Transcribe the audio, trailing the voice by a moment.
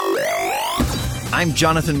I'm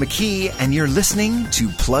Jonathan McKee, and you're listening to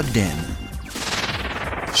Plugged In.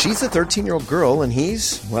 She's a 13-year-old girl, and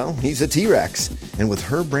he's a T-Rex. And with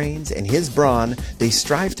her brains and his brawn, they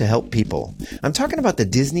strive to help people. I'm talking about the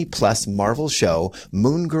Disney Plus Marvel show,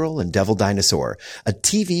 Moon Girl and Devil Dinosaur, a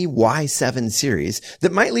TV Y7 series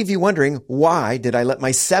that might leave you wondering, why did I let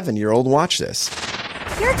my 7-year-old watch this?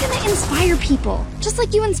 You're gonna inspire people, just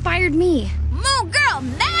like you inspired me. Moon Girl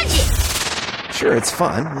magic! Sure, it's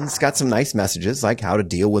fun, and it's got some nice messages like how to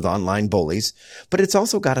deal with online bullies, but it's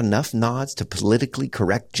also got enough nods to politically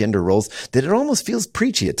correct gender roles that it almost feels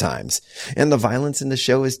preachy at times. And the violence in the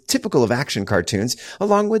show is typical of action cartoons,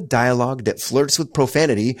 along with dialogue that flirts with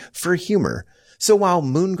profanity for humor. So while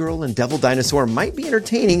Moon Girl and Devil Dinosaur might be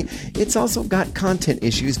entertaining, it's also got content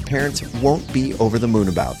issues parents won't be over the moon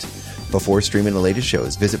about. Before streaming the latest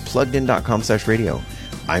shows, visit pluggedin.com/radio.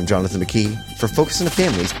 I'm Jonathan McKee for Focus on the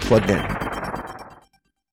Family's Plugged In.